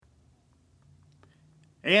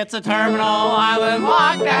It's a Terminal Island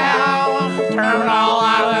lockdown. Terminal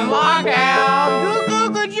Island lockdown.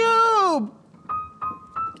 Goo-goo-goo-joob.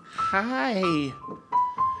 Hi.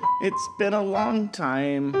 It's been a long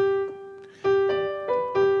time.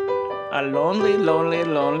 A lonely, lonely,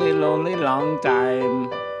 lonely, lonely long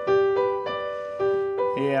time.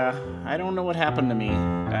 Yeah, I don't know what happened to me.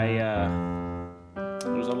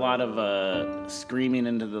 There was a lot of screaming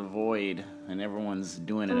into the void, and everyone's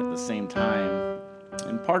doing it at the same time.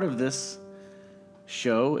 And part of this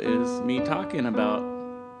show is me talking about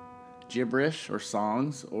gibberish or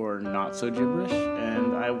songs or not so gibberish,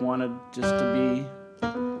 and I wanted just to be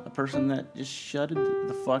a person that just shutted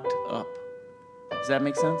the fucked up. Does that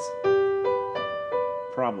make sense?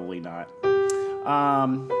 Probably not.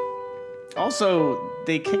 Also,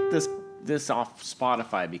 they kicked this off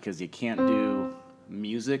Spotify because you can't do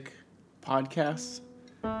music podcasts.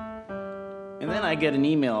 And then I get an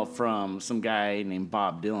email from some guy named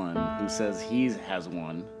Bob Dylan who says he has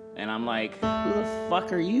one. And I'm like, who the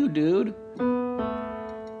fuck are you, dude? I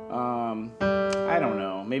don't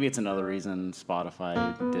know. Maybe it's another reason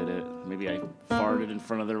Spotify did it. Maybe I farted in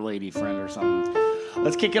front of their lady friend or something.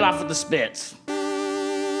 Let's kick it off with the Spits. In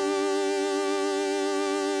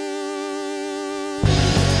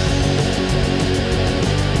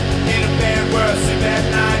a bad world, sleep at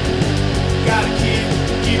night. Gotta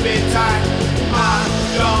keep it tight. I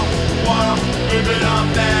don't wanna live it up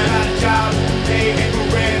there. Got a job, pay and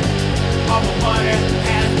rent. All my money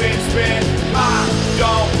has been spent. I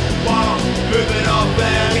don't wanna live it up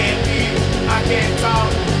there. Can't eat, I can't talk.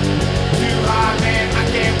 Too high, man, I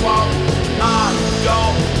can't walk. I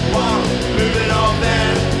don't wanna live it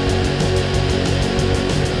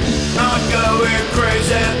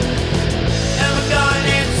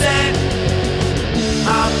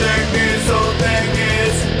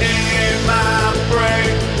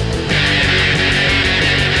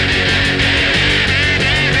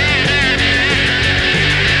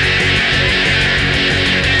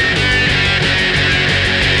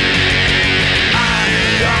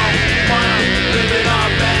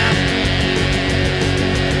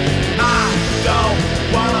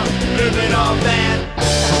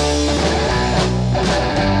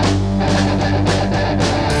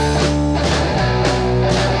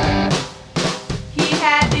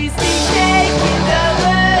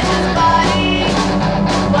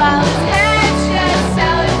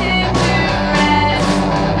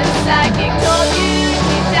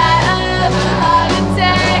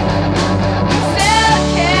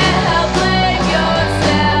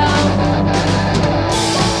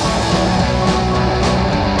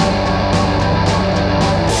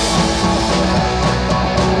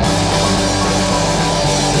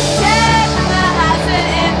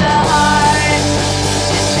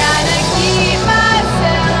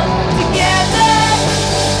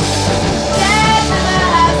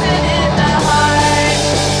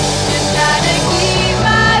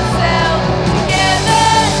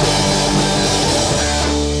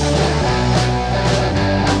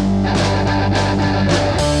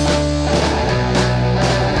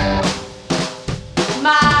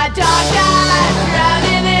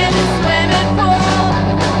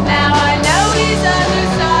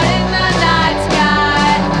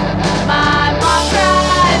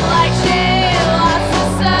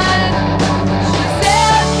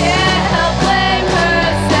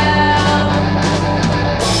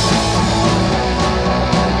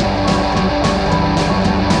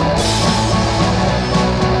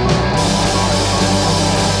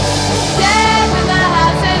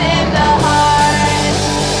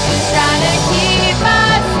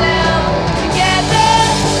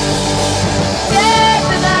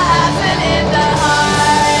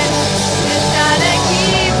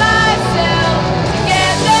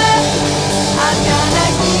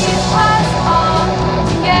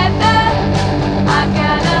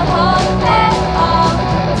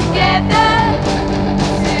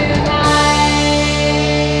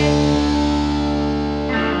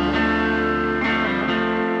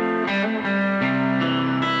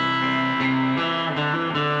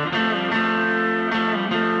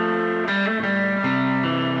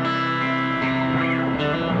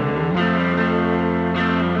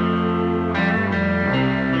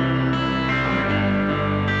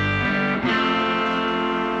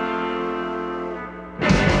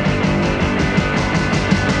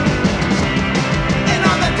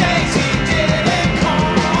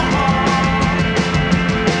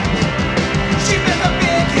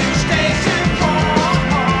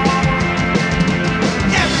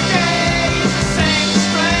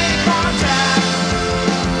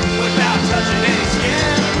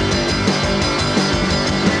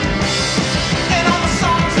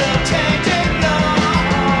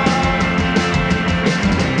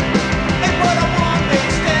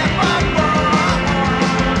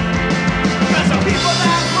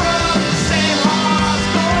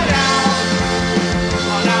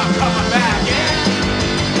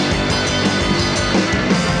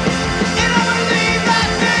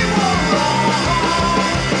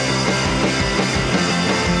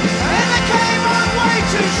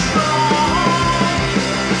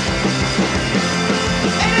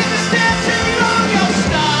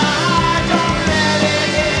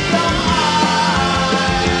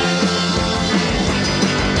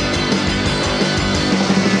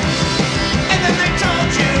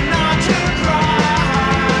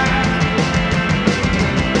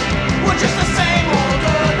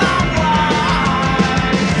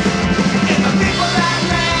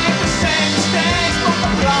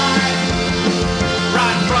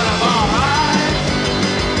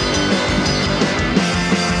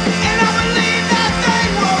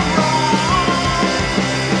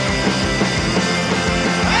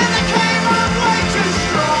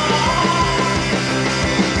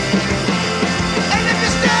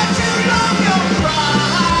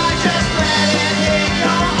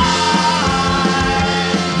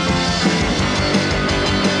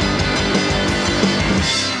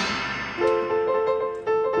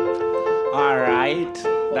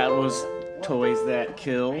Got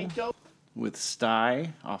Kill with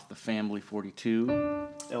Sty off the Family 42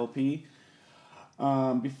 LP.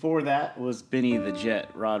 Before that was Benny the Jet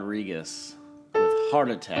Rodriguez with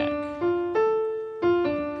Heart Attack.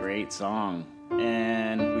 Great song.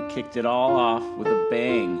 And we kicked it all off with a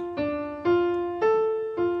bang.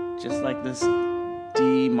 Just like this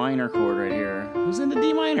D minor chord right here. Who's in the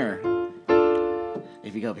D minor?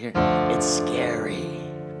 If you go up here, it's scary.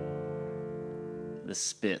 The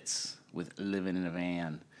Spits with Living in a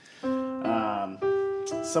Van.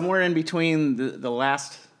 Somewhere in between the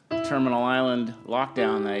last Terminal Island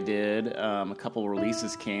lockdown that I did, a couple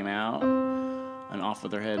releases came out. An Off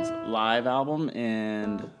With Their Heads live album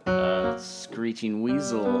and a Screeching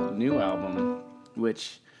Weasel new album,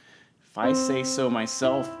 which, if I say so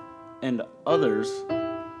myself and others,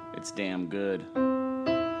 it's damn good.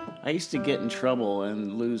 I used to get in trouble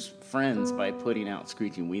and lose friends by putting out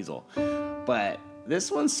Screeching Weasel, but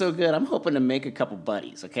this one's so good, I'm hoping to make a couple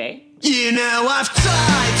buddies, okay? You know I've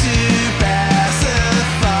tried to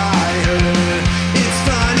pacify her. It's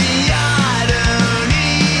funny, I don't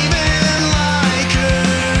even like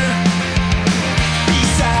her.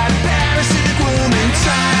 Beside a parasitic woman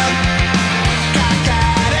child,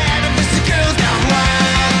 cockeyed and a fist of girls gone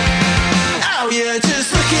wild. Oh, you're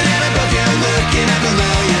just looking at above, you're looking at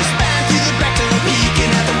below. You're spat through the back door,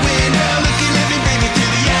 peeking out the window, looking at me, baby,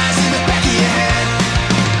 through the eyes in the back of your head.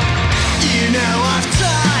 You know I've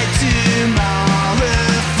tried to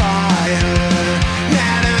mollify her.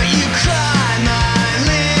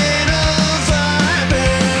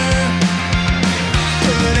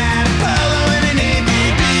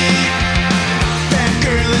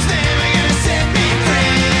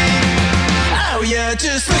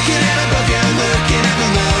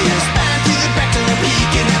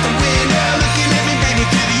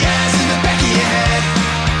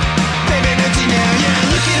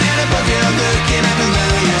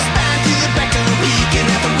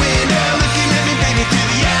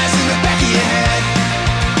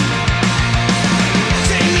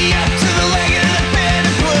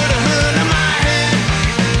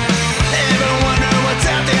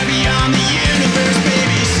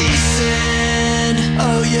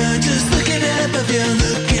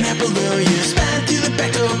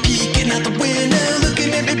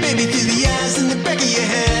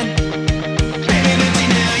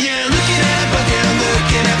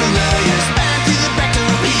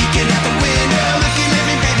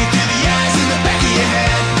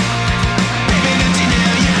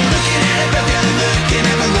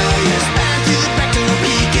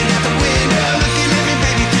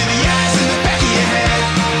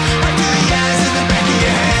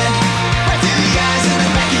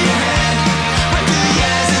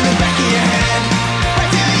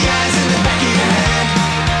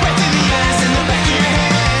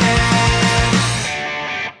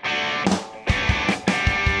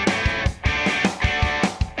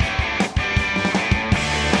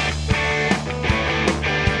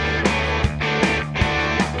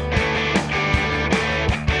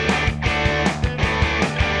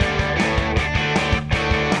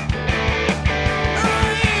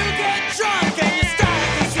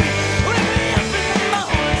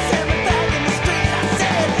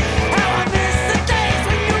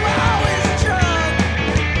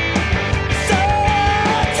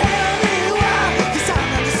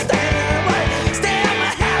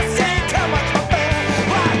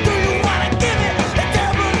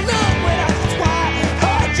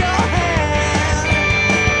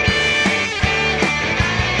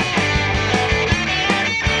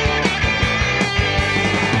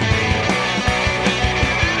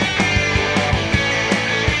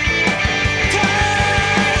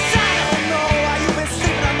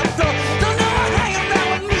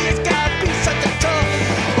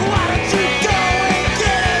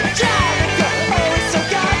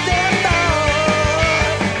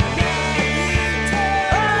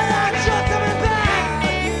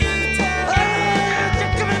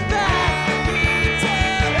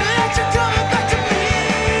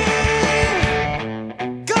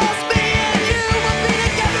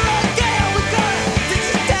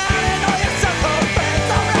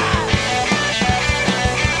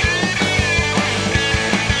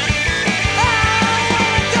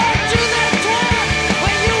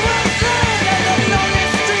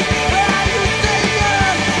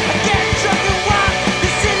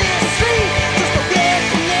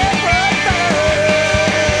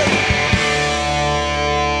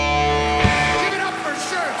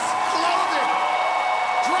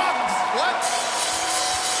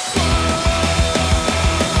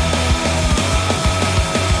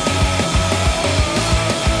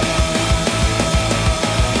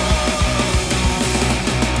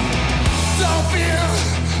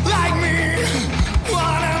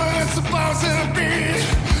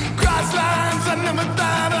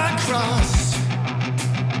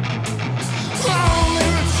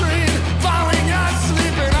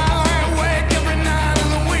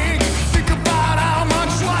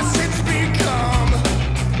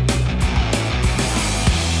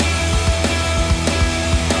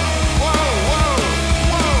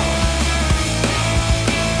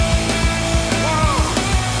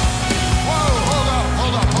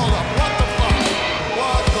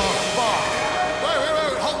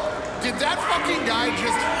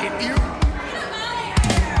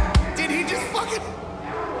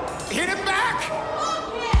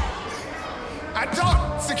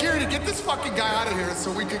 Security, get this fucking guy out of here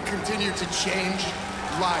so we can continue to change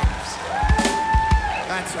lives.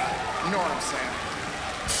 That's right. You know what I'm saying.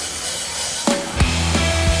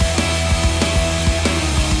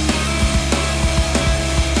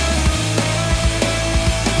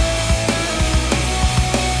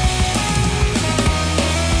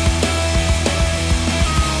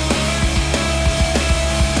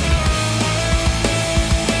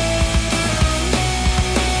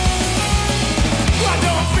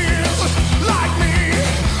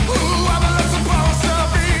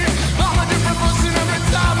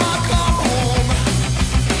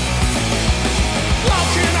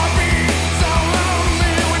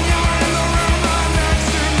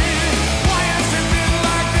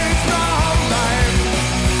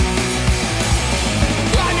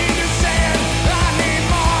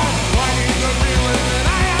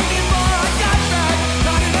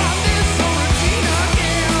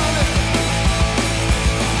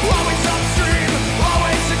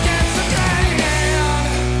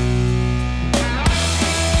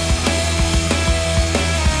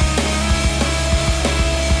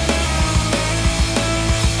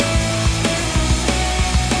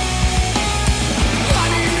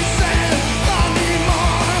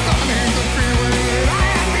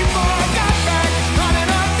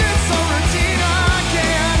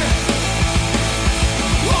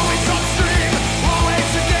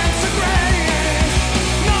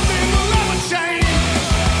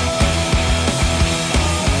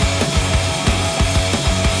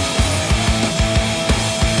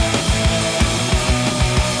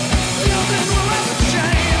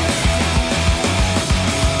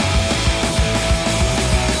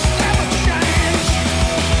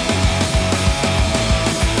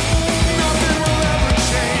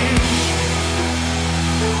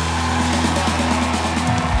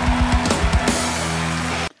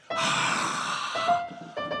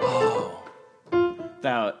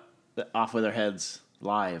 Off With Our Heads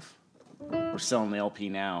live. We're selling the LP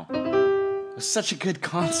now. It was such a good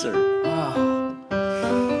concert.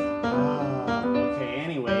 Okay,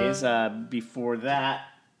 anyways, before that,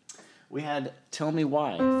 we had Tell Me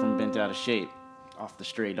Why from Bent Out of Shape off the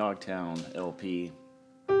Stray Dogtown LP.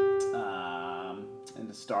 And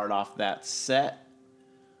to start off that set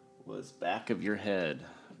was Back of Your Head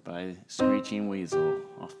by Screeching Weasel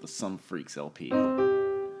off the Some Freaks LP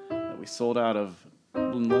that we sold out of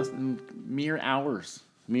in less than mere hours.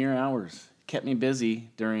 Kept me busy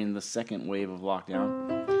during the second wave of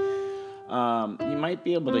lockdown. You might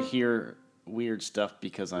be able to hear weird stuff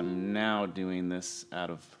because I'm now doing this out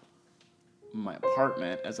of my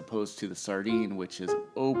apartment as opposed to the Sardine, which is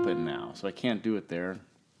open now. So I can't do it there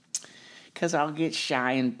because I'll get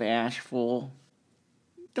shy and bashful.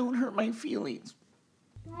 Don't hurt my feelings.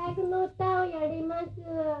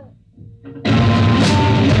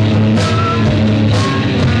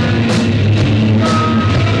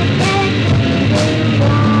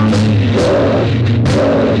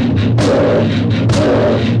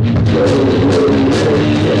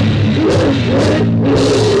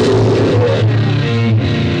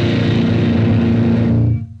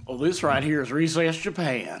 Well, this right here is Recess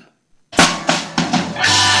Japan.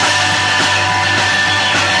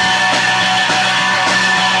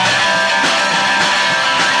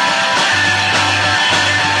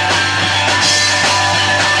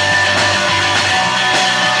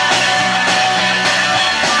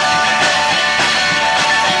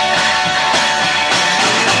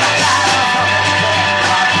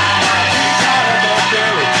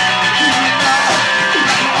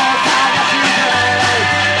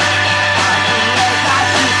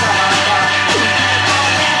 Super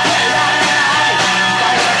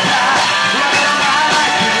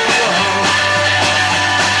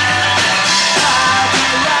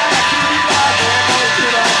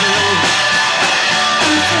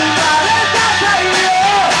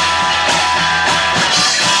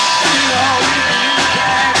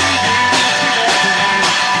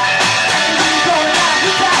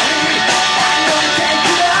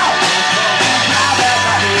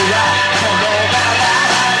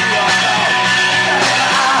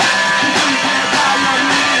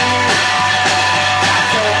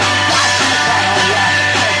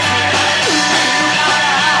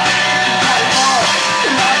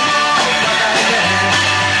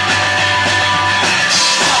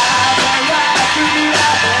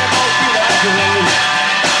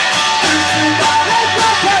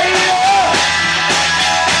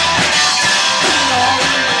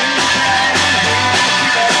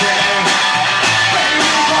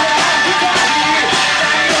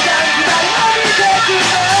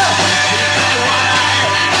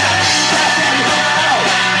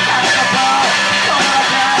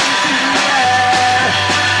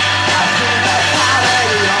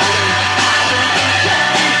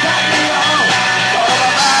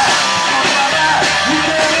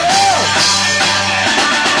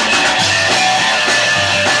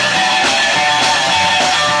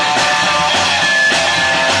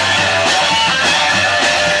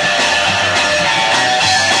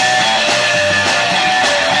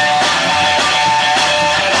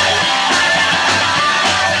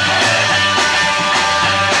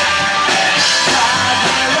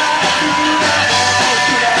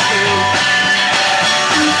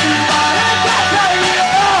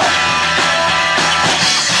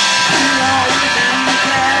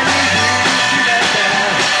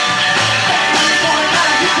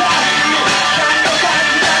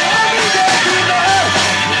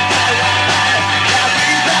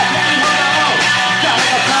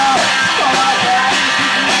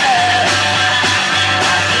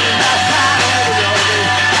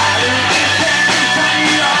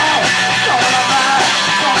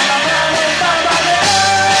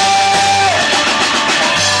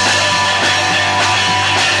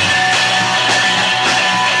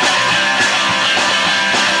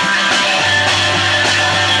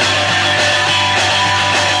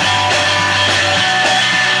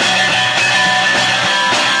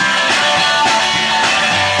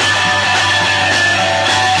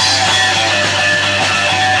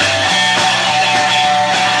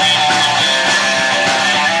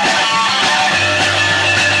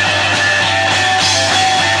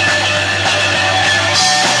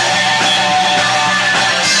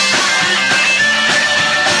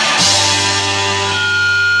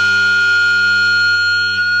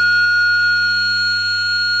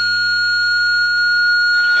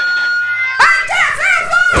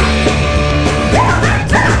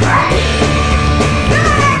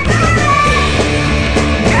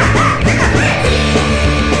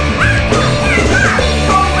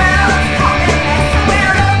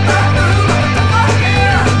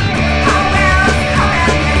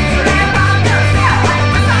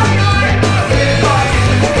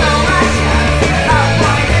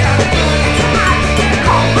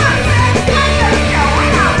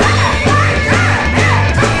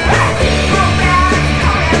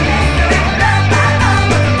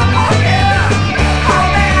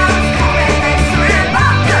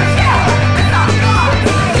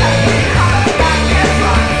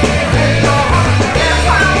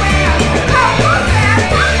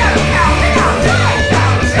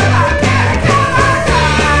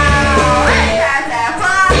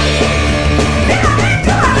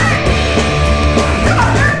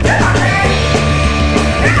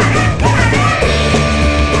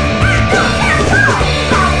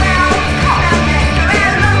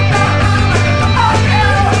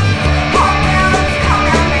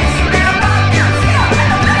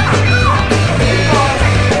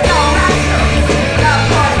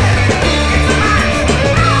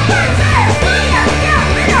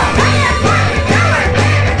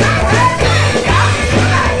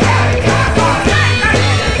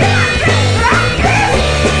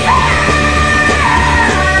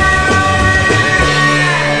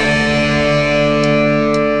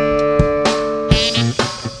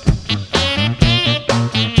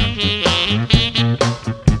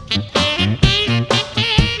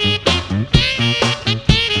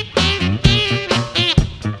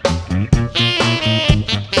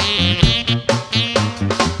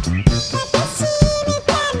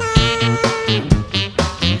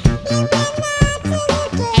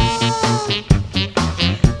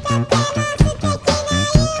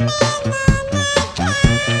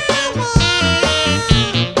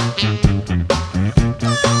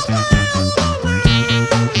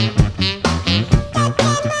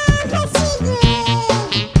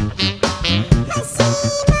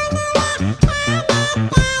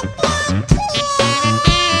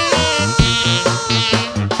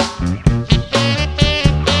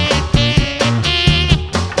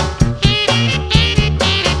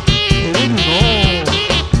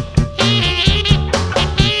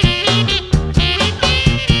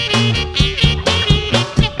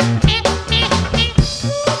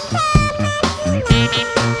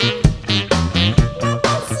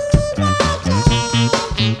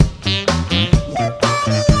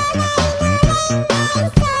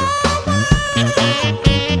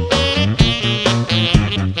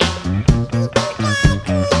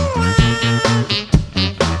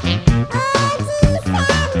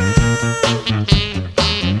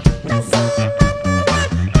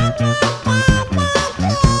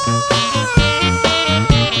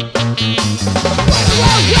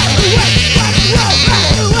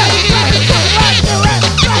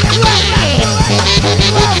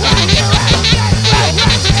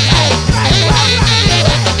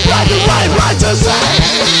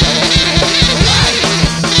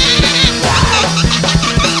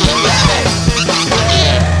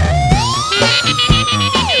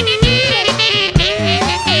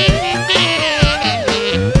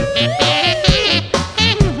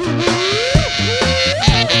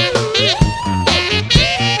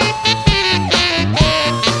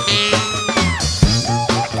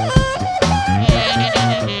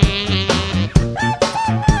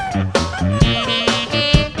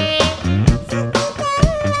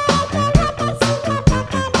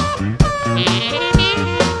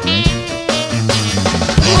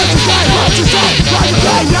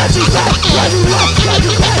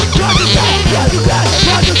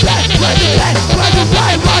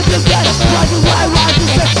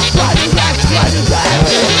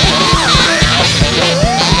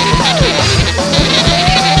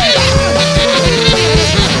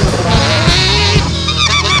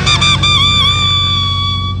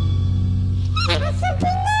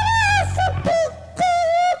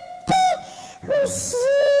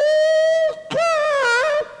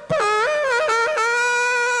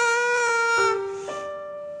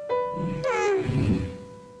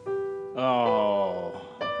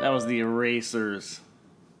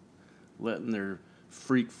Letting their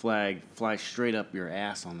freak flag fly straight up your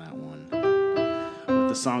ass on that one with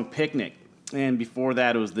the song Picnic. And before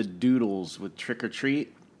that, it was the Doodles with Trick or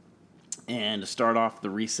Treat. And to start off the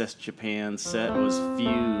Recess Japan set was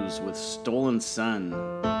Fuse with Stolen Sun.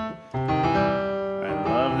 I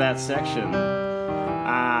love that section.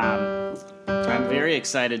 I'm very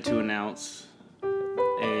excited to announce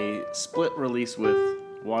a split release with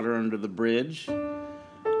Water Under the Bridge.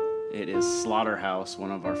 It is Slaughterhouse,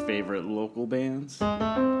 one of our favorite local bands.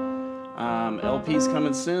 LP's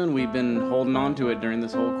coming soon. We've been holding on to it during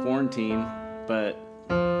this whole quarantine, but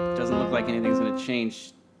it doesn't look like anything's going to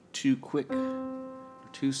change too quick or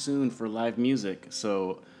too soon for live music.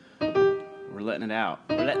 So we're letting it out.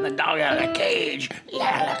 We're letting the dog out of the cage.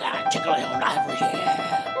 Yeah, look out, tickle your knife.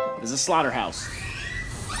 Yeah. This is Slaughterhouse.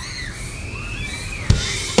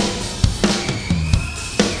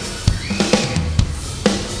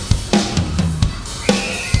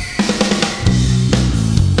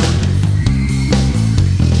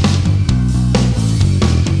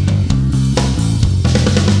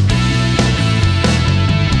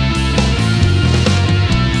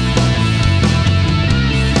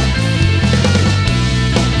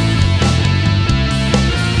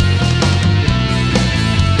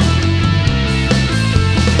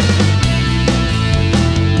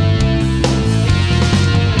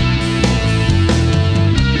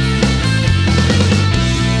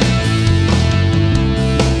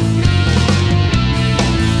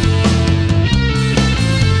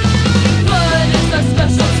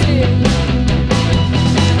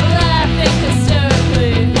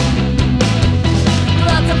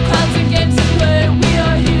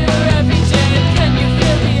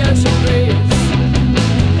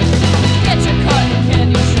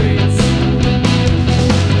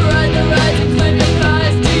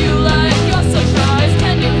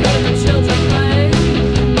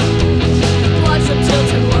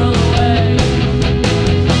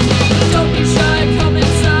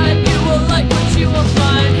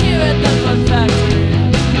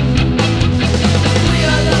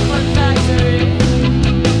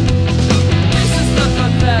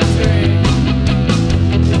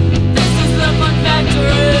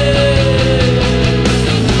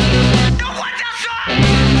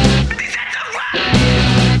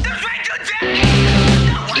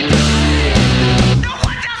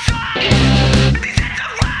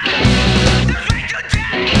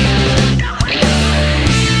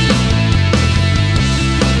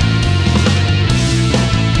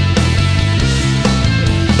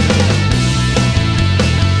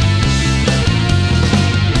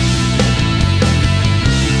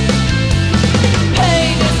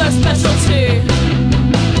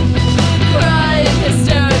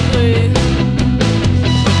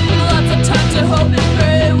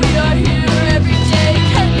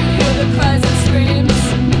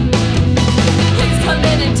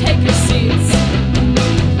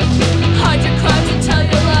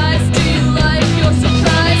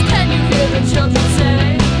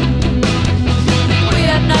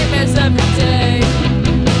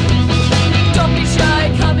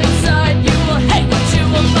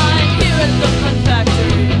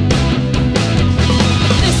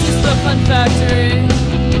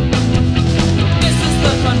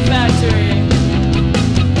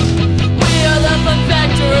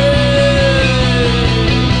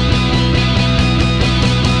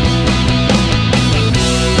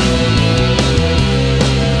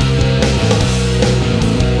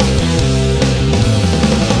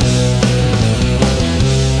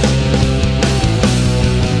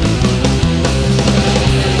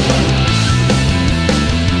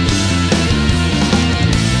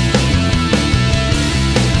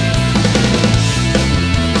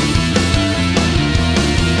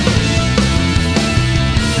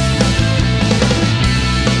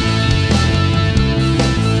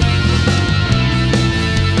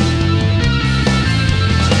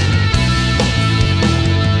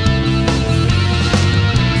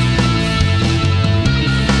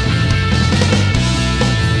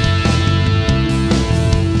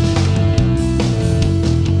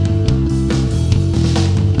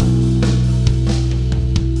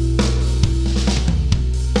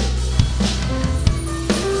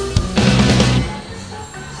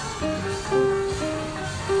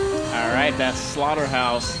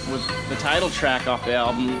 Slaughterhouse with the title track off the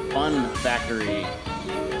album Fun Factory,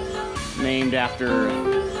 named after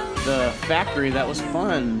the factory that was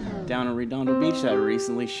fun down in Redondo Beach that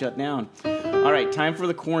recently shut down. All right, time for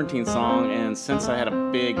the quarantine song, and since I had a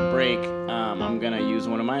big break, I'm gonna use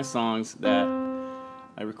one of my songs that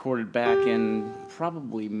I recorded back in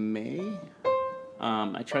probably May.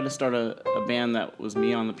 I tried to start a band that was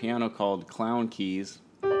me on the piano called Clown Keys.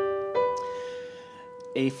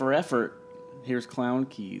 A for effort. Here's Clown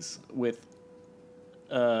Keys with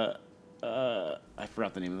I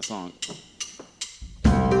forgot the name of the song.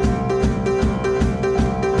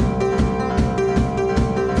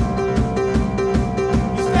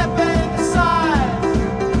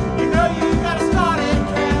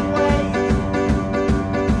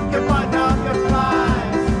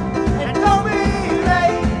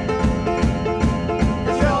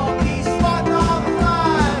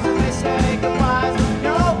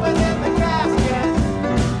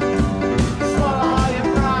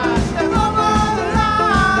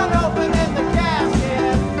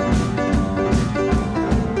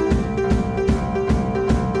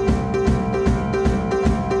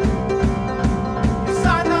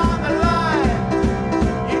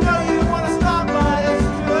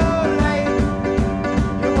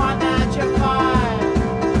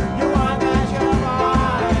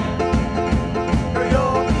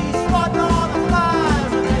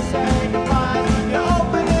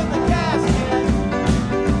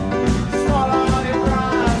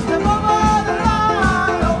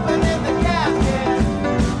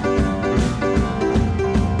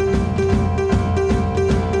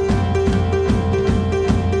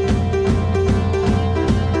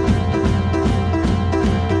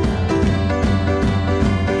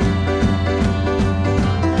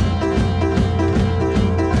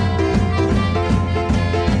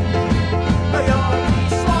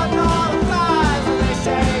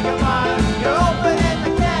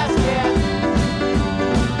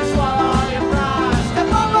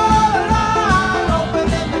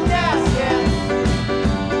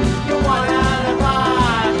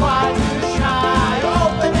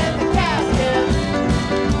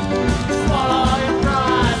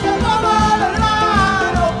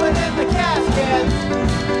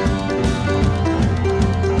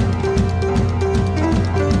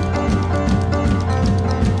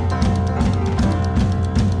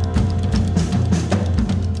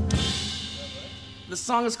 The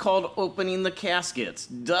song is called Opening the Caskets.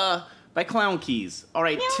 Duh. By Clown Keys.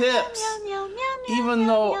 Alright, tips. Even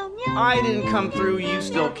though I didn't come through, you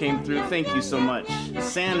still came through. Thank you so much.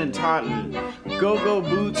 Sand and Totten. Go-Go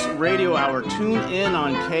Boots Radio Hour. Tune in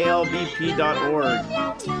on klbp.org.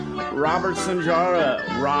 Robert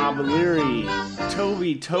Sanjara. Rob Leary.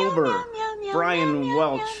 Toby Tober. Brian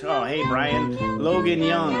Welch. Oh, hey, Brian. Logan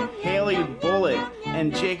Young. Haley Bullock.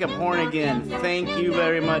 And Jacob Hornigan. Thank you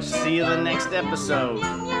very much. See you the next episode.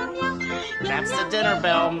 That's the dinner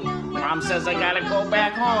bell. Mom says I gotta go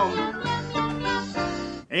back home.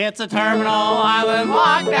 It's a Terminal Island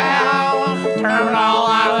lockdown. Terminal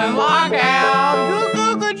Island lockdown.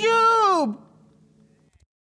 Goo goo goo.